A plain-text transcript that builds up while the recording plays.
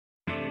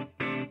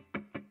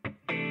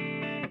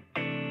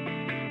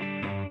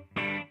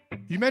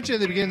You mentioned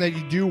at the beginning that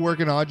you do work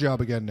an odd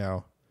job again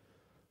now.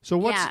 So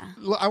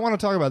I want to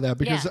talk about that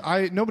because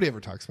nobody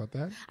ever talks about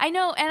that. I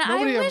know, and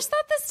I wish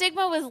that the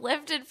stigma was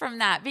lifted from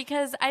that,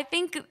 because I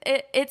think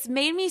it's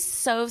made me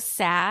so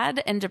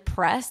sad and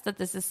depressed that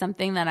this is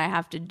something that I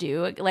have to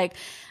do. Like,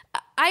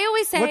 I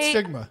always say, what's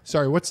stigma?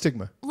 Sorry, what's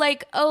stigma?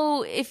 Like,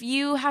 if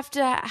you have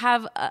to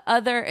have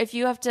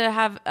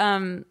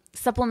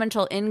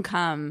supplemental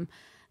income,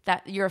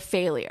 that you're a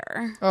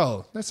failure.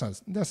 Oh, that's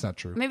not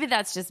true. Maybe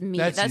that's just me.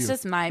 That's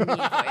just my me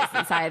voice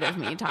inside of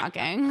me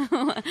talking.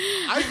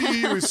 I view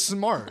you as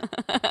smart.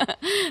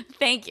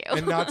 Thank you.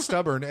 And not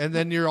stubborn. And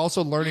then you're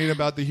also learning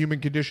about the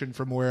human condition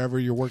from wherever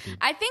you're working.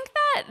 I think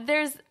that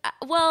there's,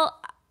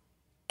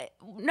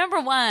 number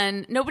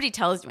one, nobody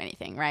tells you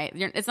anything, right?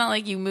 It's not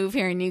like you move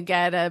here and you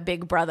get a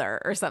big brother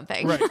or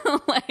something. Right.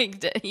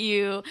 Like,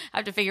 you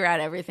have to figure out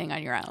everything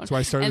on your own. That's why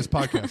I started this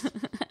podcast.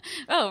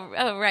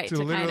 Oh, right.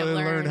 To kind of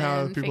learn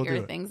how and people figure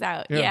do things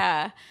out.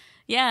 Yeah.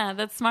 Yeah,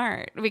 that's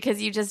smart,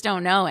 because you just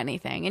don't know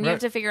anything, and you have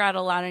to figure out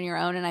a lot on your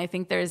own. And I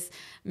think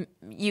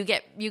you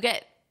get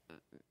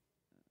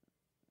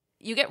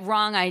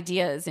wrong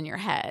ideas in your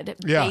head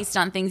based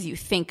on things you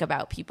think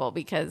about people,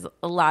 because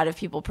a lot of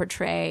people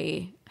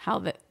portray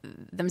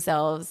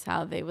themselves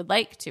how they would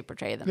like to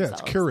portray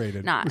themselves. Yeah, it's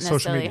curated, not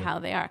necessarily how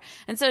they are.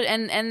 And so,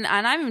 and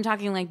I'm even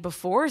talking like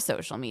before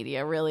social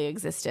media really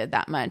existed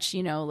that much,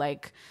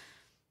 like,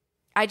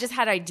 I just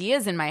had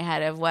ideas in my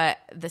head of what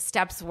the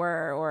steps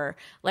were, or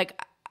like,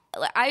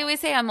 I always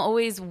say I'm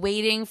always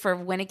waiting for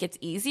when it gets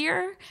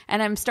easier,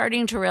 and I'm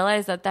starting to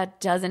realize that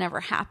doesn't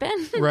ever happen.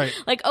 Right.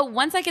 Like,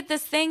 once I get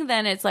this thing,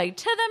 then it's like,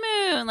 to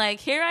the moon,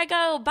 like, here I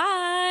go,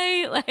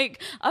 bye,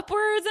 like,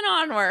 upwards and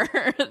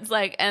onwards.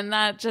 Like, and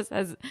that just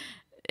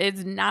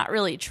it's not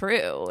really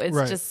true.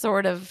 It's just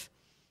sort of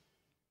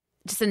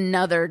just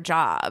another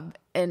job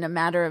in a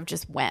matter of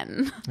just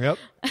when. Yep.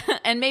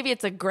 And maybe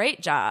it's a great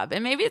job,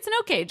 and maybe it's an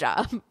okay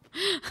job.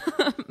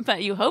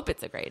 But you hope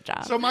it's a great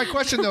job. So my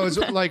question though is,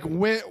 like,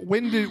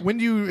 when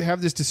do you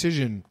have this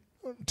decision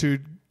to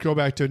go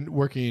back to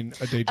working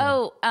a day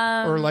job?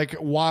 Or like,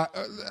 why?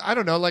 I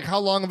don't know. Like, how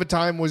long of a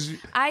time was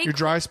your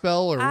dry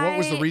spell, or what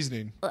was the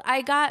reasoning?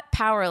 I got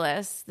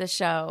Powerless, the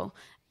show,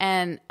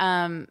 and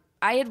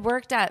I had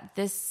worked at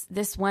this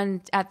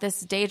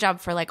day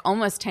job for like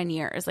almost 10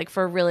 years, like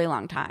for a really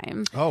long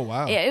time. Oh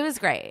wow! It was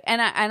great,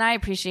 and I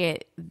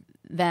appreciate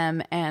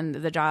them and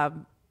the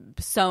job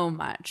so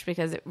much,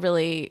 because it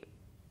really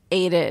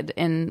aided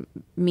in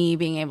me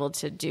being able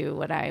to do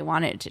what I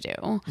wanted to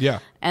do. Yeah.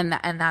 And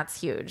that's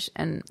huge.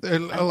 And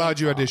it allowed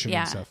you audition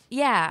and stuff.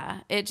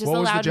 Yeah. It just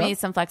allowed me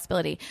some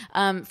flexibility.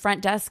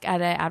 Front desk at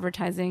an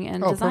advertising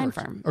and design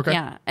firm. Okay.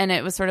 Yeah. And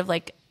it was sort of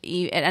like,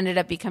 it ended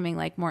up becoming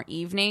like more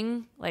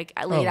evening, like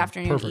late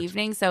afternoon,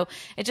 evening. So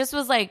it just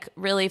was like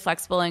really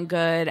flexible and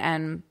good,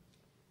 and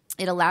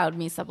it allowed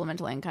me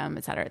supplemental income,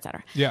 et cetera, et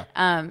cetera. Yeah.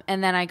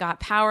 And then I got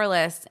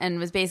Powerless, and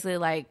was basically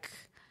like,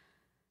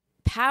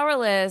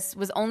 Powerless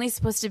was only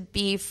supposed to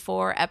be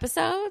 4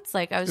 episodes.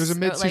 Like, I was, it was a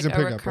mid-season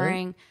pickup,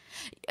 recurring,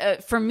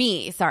 right? For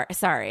me,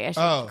 sorry, I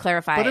should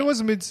clarify. But it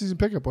was a mid-season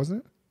pickup,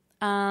 wasn't it?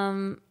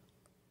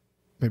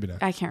 Maybe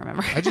not. I can't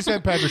remember. I just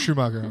had Patrick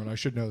Schumacher on. I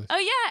should know this. Oh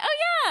yeah.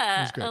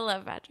 I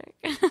love Patrick.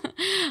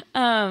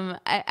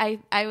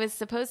 I was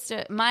supposed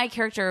to. My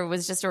character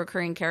was just a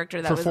recurring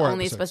character that was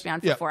only supposed to be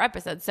on for 4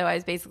 episodes. So I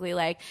was basically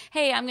like,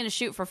 "Hey, I'm going to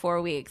shoot for 4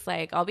 weeks.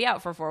 Like, I'll be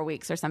out for 4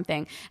 weeks or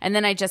something." And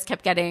then I just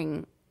kept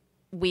getting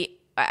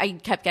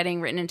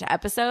written into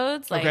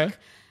episodes. Like,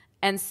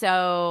 and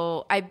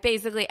so I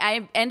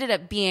ended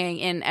up being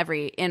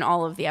in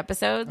all of the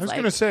episodos. I was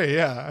going to say,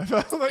 yeah. I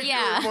felt like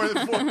more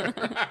than 4.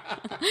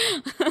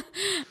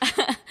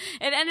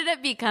 It ended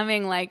up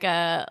becoming like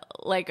a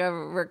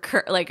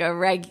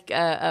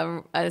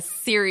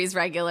series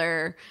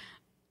regular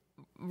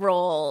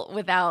role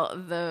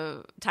without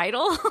the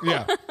title.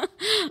 Yeah.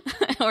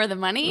 Or the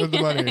money.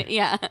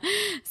 Yeah.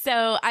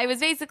 So I was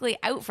basically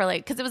out for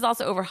because it was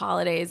also over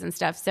holidays and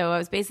stuff. So I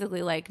was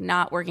basically like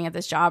not working at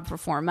this job for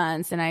 4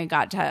 months, and I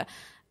got to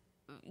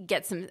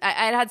get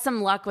I had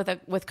some luck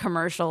with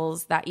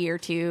commercials that year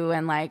too.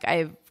 And like,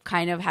 I've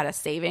kind of had a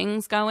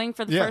savings going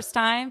for the first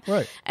time.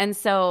 Right. And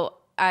so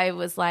I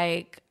was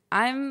like,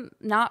 I'm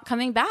not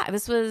coming back.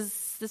 This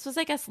was,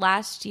 I guess,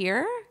 last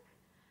year.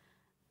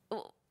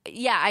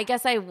 Yeah, I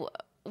guess right.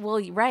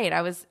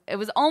 It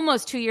was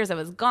almost 2 years I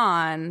was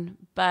gone,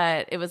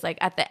 but it was like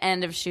at the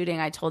end of shooting,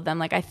 I told them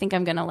like, I think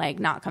I'm going to like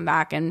not come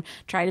back and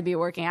try to be a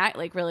working act,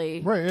 like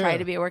really try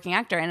to be a working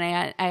actor.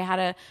 And I had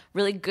a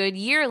really good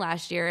year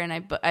last year,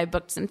 and I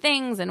booked some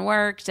things and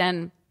worked.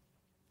 And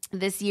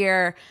this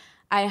year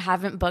I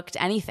haven't booked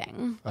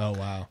anything. Oh,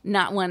 wow.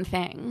 Not one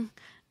thing.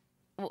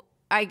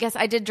 I guess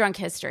I did Drunk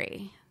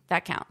History.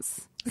 That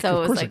counts.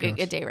 So it was like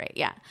a day rate.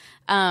 Yeah.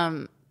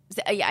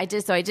 I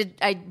did. So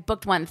I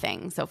booked one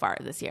thing so far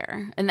this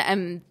year,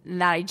 and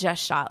that I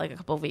just shot like a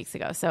couple of weeks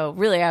ago. So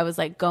really, I was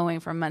like going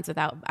for months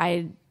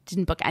I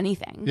didn't book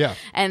anything. Yeah.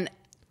 And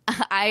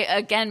I,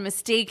 again,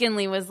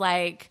 mistakenly was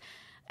like,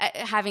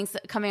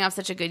 coming off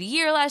such a good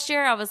year last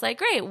year, I was like,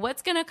 great,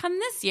 what's going to come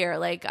this year?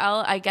 Like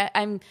I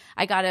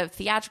got a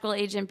theatrical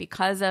agent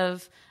because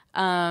of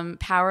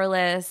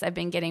Powerless. I've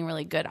been getting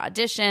really good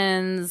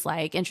auditions,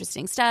 like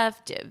interesting stuff,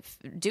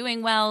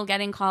 doing well,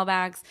 getting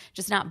callbacks,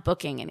 just not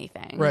booking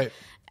anything. Right.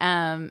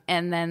 And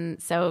then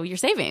so your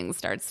savings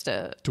starts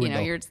to,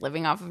 you're just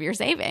living off of your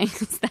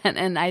savings.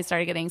 And I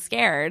started getting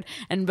scared.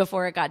 And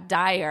before it got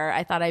dire,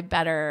 I thought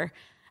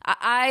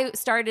I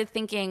started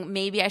thinking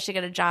maybe I should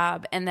get a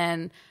job. And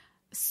then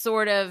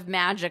sort of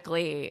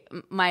magically,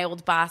 my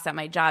old boss at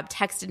my job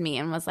texted me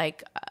and was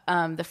like,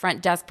 the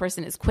front desk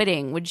person is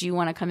quitting. Would you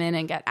want to come in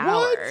and get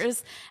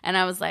hours? And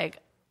I was like,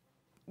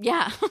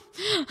 yeah.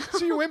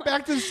 So you went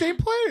back to the same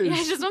place? Yeah,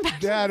 I just went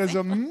back. That is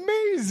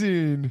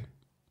amazing.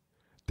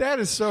 That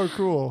is so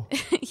cool.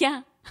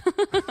 Yeah.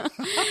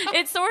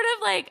 It's sort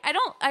of like I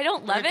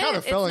don't love it.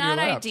 It's not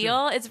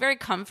ideal. Too. It's very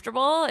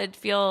comfortable. It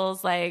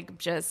feels like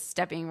just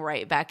stepping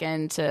right back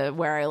into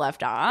where I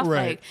left off.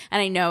 Right. Like, and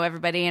I know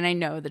everybody and I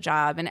know the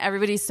job and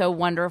everybody's so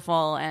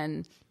wonderful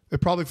and it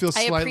probably feels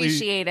slightly... I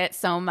appreciate it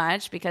so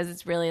much because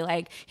it's really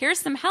like, here's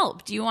some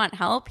help. Do you want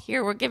help?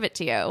 Here, we'll give it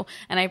to you.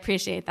 And I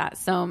appreciate that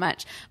so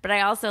much. But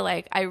I also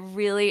I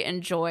really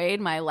enjoyed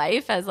my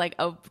life as like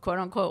a quote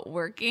unquote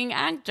working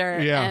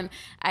actor. Yeah. And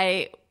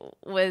I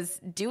was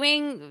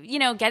doing,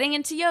 getting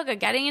into yoga,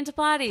 getting into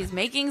Pilates,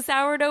 making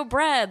sourdough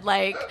bread,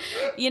 going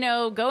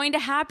to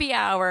happy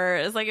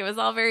hours. Like it was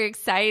all very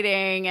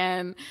exciting.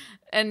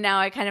 And now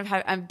I kind of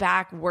I'm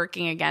back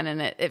working again,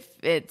 and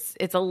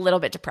it's a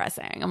little bit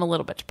depressing. I'm a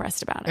little bit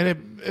depressed about it.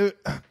 And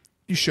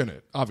you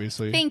shouldn't,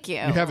 obviously. Thank you.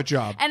 You have a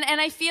job. And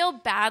I feel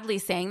badly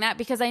saying that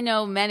because I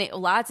know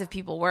lots of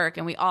people work,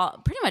 and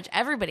pretty much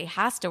everybody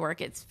has to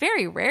work. It's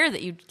very rare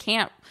that you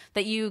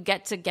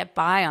get to get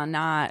by on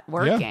not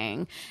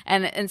working.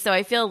 Yeah. And so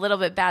I feel a little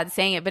bit bad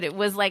saying it, but it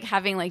was like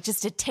having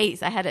just a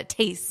taste. I had a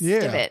taste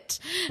of it.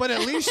 But at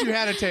least you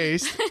had a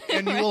taste,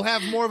 and you will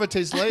have more of a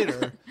taste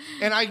later.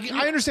 And I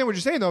understand what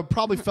you're saying, though. It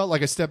probably felt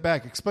like a step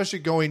back, especially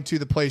going to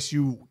the place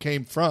you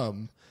came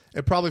from.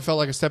 It probably felt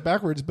like a step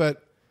backwards,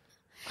 but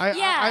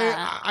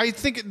I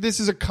think this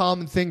is a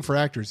common thing for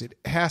actors. It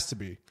has to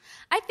be.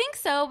 I think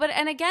so,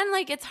 and again,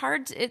 it's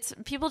hard.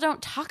 People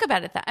don't talk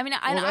about it.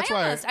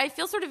 I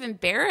feel sort of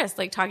embarrassed,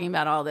 talking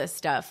about all this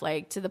stuff,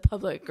 to the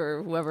public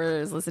or whoever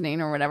is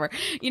listening or whatever.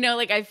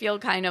 I feel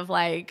kind of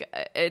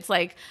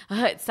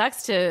it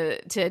sucks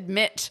to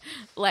admit,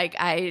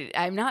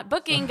 I'm not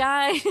booking,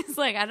 guys.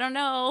 I don't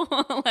know,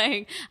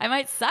 I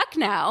might suck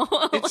now.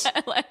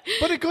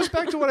 But it goes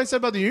back to what I said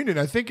about the union.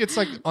 I think it's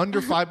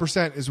under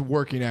 5% is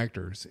working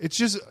actors. It's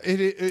just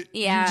you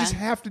just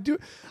have to do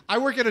it. I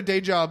work at a day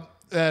job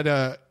at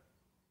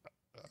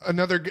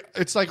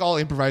it's all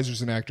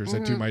improvisers and actors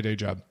that do my day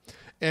job.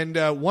 And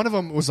one of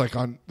them was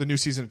on the new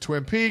season of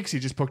Twin Peaks. He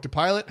just booked a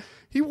pilot.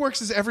 He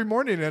works this every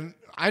morning, and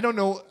I don't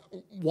know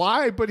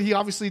why, but he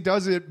obviously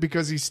does it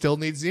because he still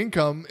needs the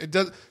income. It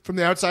does, from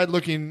the outside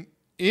looking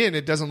in,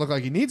 it doesn't look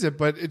like he needs it,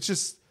 but it's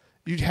just,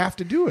 you'd have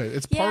to do it.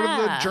 It's part of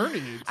the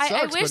journey.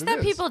 I wish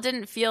that people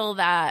didn't feel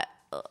that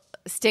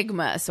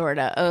stigma, sort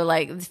of,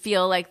 or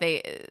feel like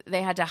they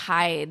had to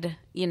hide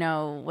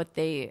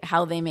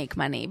how they make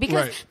money,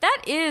 because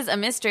that is a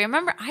mystery.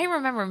 I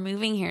remember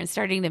moving here and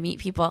starting to meet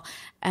people,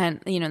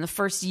 and in the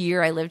first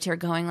year I lived here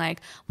going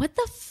what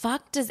the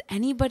fuck does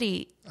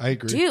anybody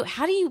do?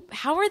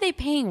 How are they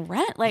paying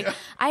rent?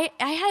 I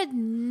had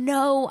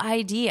no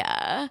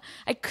idea.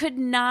 I could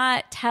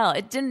not tell.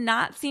 It did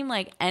not seem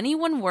like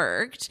anyone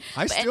worked.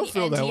 I still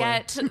feel that way.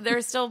 Yet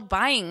they're still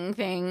buying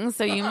things,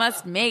 so you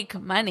must make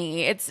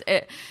money.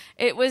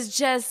 It was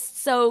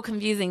just so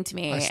confusing to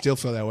me. I still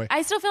feel that way.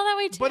 I still feel that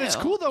way too. But it's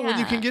cool though when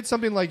you can get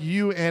something like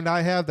you and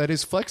I have that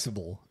is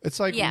flexible. It's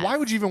why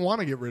would you even want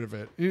to get rid of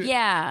it?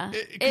 Yeah.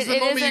 It is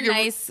a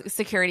nice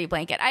security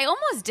blanket. I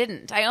almost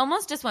didn't. I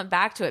almost just went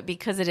back to it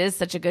because it is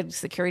such a good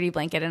security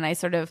blanket, and I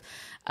sort of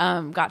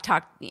I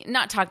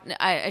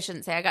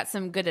shouldn't say, I got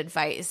some good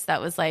advice that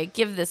was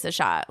give this a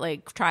shot,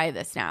 try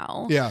this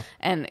now. Yeah.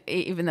 And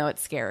even though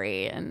it's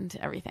scary and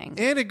everything.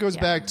 And it goes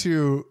back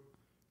to,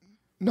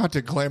 not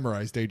to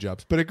glamorize day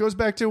jobs, but it goes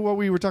back to what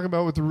we were talking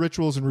about with the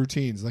rituals and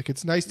routines.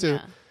 It's nice to...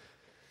 Yeah.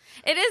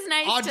 It is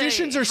nice.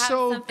 Auditions are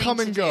so come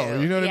and go.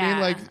 You know what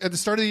I mean? At the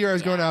start of the year, I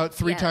was going out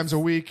 3 times a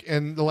week,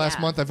 and the last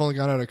month I've only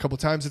gone out a couple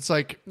times. It's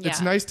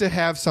it's nice to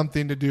have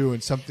something to do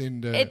and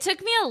something to... It took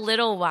me a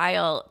little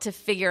while to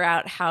figure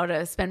out how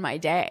to spend my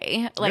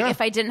day. If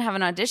I didn't have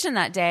an audition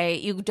that day,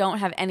 you don't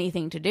have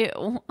anything to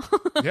do.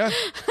 Yeah.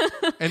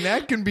 And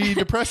that can be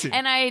depressing.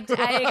 And I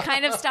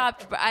kind of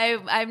stopped.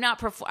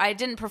 I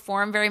didn't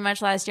perform very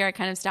much last year. I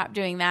kind of stopped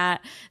doing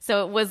that.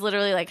 So it was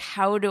literally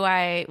what do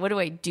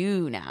I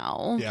do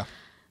now? Yeah.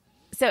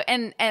 So,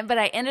 but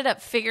I ended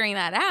up figuring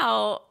that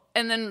out.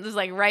 And then it was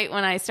right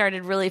when I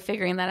started really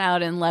figuring that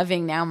out and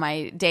loving now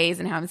my days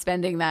and how I'm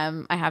spending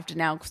them, I have to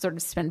now sort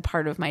of spend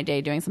part of my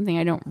day doing something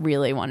I don't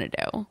really want to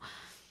do.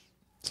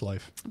 It's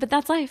life. But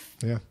that's life.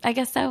 Yeah. I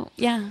guess so.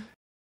 Yeah.